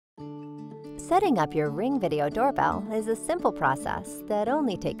Setting up your Ring video doorbell is a simple process that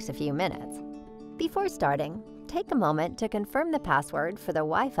only takes a few minutes. Before starting, take a moment to confirm the password for the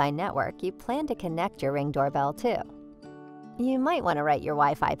Wi-Fi network you plan to connect your Ring doorbell to. You might want to write your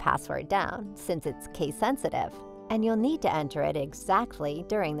Wi-Fi password down since it's case-sensitive, and you'll need to enter it exactly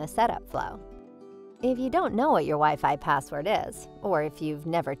during the setup flow. If you don't know what your Wi-Fi password is, or if you've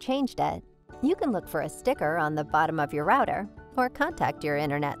never changed it, you can look for a sticker on the bottom of your router or contact your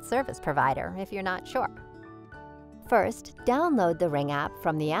internet service provider if you're not sure. First, download the Ring app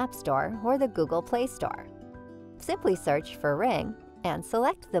from the App Store or the Google Play Store. Simply search for Ring and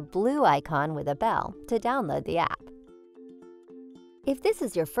select the blue icon with a bell to download the app. If this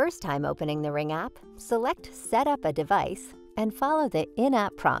is your first time opening the Ring app, select Set up a device and follow the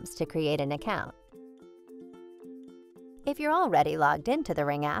in-app prompts to create an account. If you're already logged into the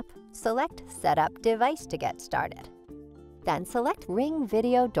Ring app, select Set up device to get started. Then select Ring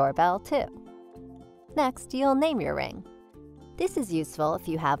Video Doorbell 2. Next, you'll name your Ring. This is useful if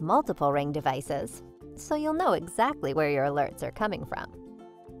you have multiple Ring devices, so you'll know exactly where your alerts are coming from.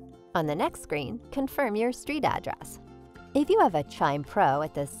 On the next screen, confirm your street address. If you have a Chime Pro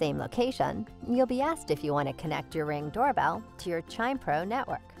at the same location, you'll be asked if you want to connect your Ring doorbell to your Chime Pro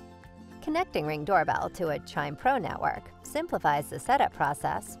network. Connecting Ring doorbell to a Chime Pro network simplifies the setup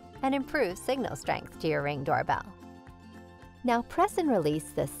process and improves signal strength to your Ring doorbell. Now press and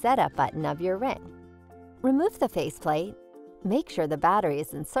release the Setup button of your Ring. Remove the faceplate, make sure the battery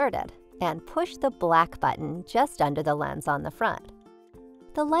is inserted, and push the black button just under the lens on the front.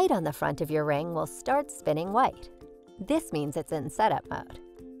 The light on the front of your Ring will start spinning white. This means it's in setup mode.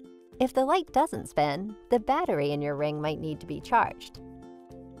 If the light doesn't spin, the battery in your Ring might need to be charged.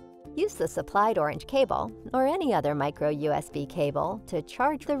 Use the supplied orange cable or any other micro USB cable to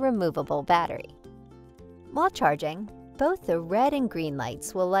charge the removable battery. While charging, both the red and green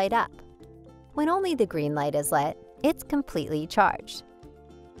lights will light up. When only the green light is lit, it's completely charged.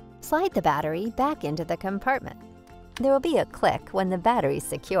 Slide the battery back into the compartment. There will be a click when the battery's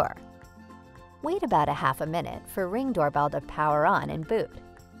secure. Wait about a half a minute for Ring doorbell to power on and boot.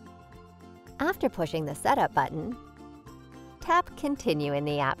 After pushing the Setup button, tap Continue in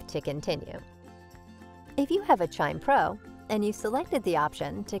the app to continue. If you have a Chime Pro and you selected the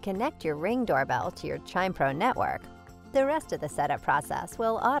option to connect your Ring doorbell to your Chime Pro network, the rest of the setup process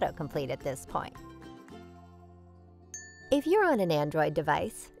will auto-complete at this point. If you're on an Android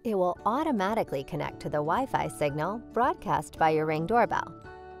device, it will automatically connect to the Wi-Fi signal broadcast by your Ring doorbell,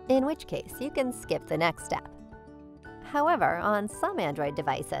 in which case you can skip the next step. However, on some Android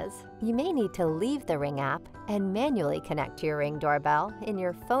devices, you may need to leave the Ring app and manually connect to your Ring doorbell in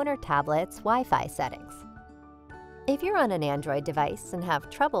your phone or tablet's Wi-Fi settings. If you're on an Android device and have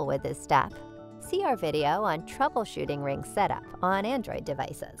trouble with this step, see our video on troubleshooting Ring setup on Android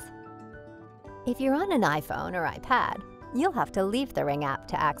devices. If you're on an iPhone or iPad, you'll have to leave the Ring app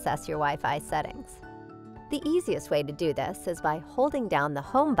to access your Wi-Fi settings. The easiest way to do this is by holding down the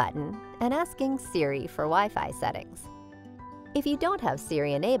Home button and asking Siri for Wi-Fi settings. If you don't have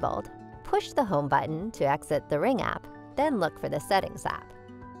Siri enabled, push the Home button to exit the Ring app, then look for the Settings app.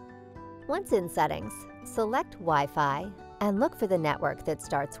 Once in Settings, select Wi-Fi and look for the network that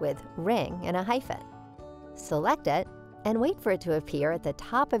starts with Ring and a hyphen. Select it and wait for it to appear at the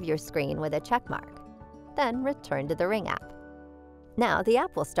top of your screen with a check mark. Then return to the Ring app. Now the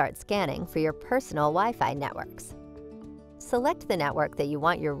app will start scanning for your personal Wi-Fi networks. Select the network that you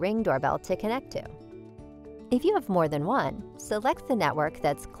want your Ring doorbell to connect to. If you have more than one, select the network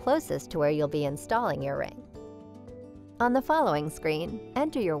that's closest to where you'll be installing your Ring. On the following screen,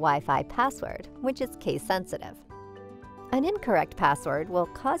 enter your Wi-Fi password, which is case-sensitive. An incorrect password will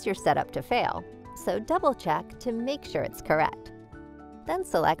cause your setup to fail, so double-check to make sure it's correct. Then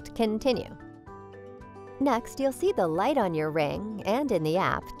select Continue. Next, you'll see the light on your Ring and in the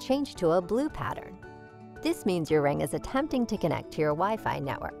app change to a blue pattern. This means your Ring is attempting to connect to your Wi-Fi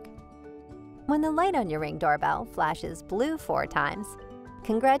network. When the light on your Ring doorbell flashes blue 4 times,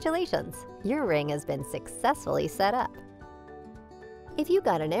 congratulations! Your Ring has been successfully set up. If you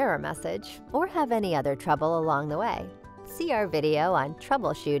got an error message or have any other trouble along the way, see our video on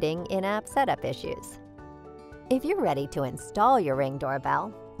troubleshooting in-app setup issues. If you're ready to install your Ring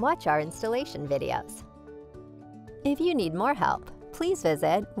doorbell, watch our installation videos. If you need more help, please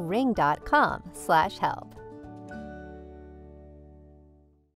visit ring.com/help.